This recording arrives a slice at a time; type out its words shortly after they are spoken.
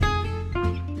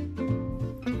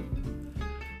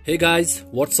Hey guys,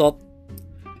 what's up?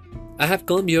 I have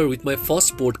come here with my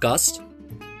first podcast.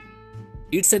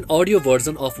 It's an audio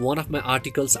version of one of my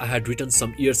articles I had written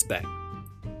some years back.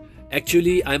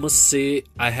 Actually, I must say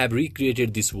I have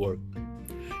recreated this work.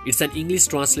 It's an English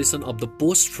translation of the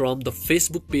post from the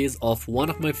Facebook page of one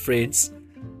of my friends,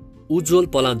 Ujjwal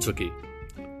Palanchoke,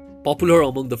 popular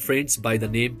among the friends by the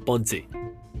name Panche.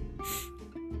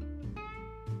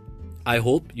 I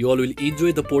hope you all will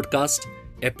enjoy the podcast,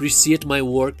 appreciate my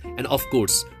work, and of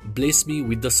course, bless me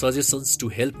with the suggestions to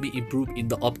help me improve in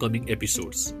the upcoming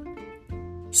episodes.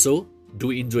 So,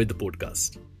 do enjoy the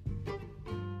podcast.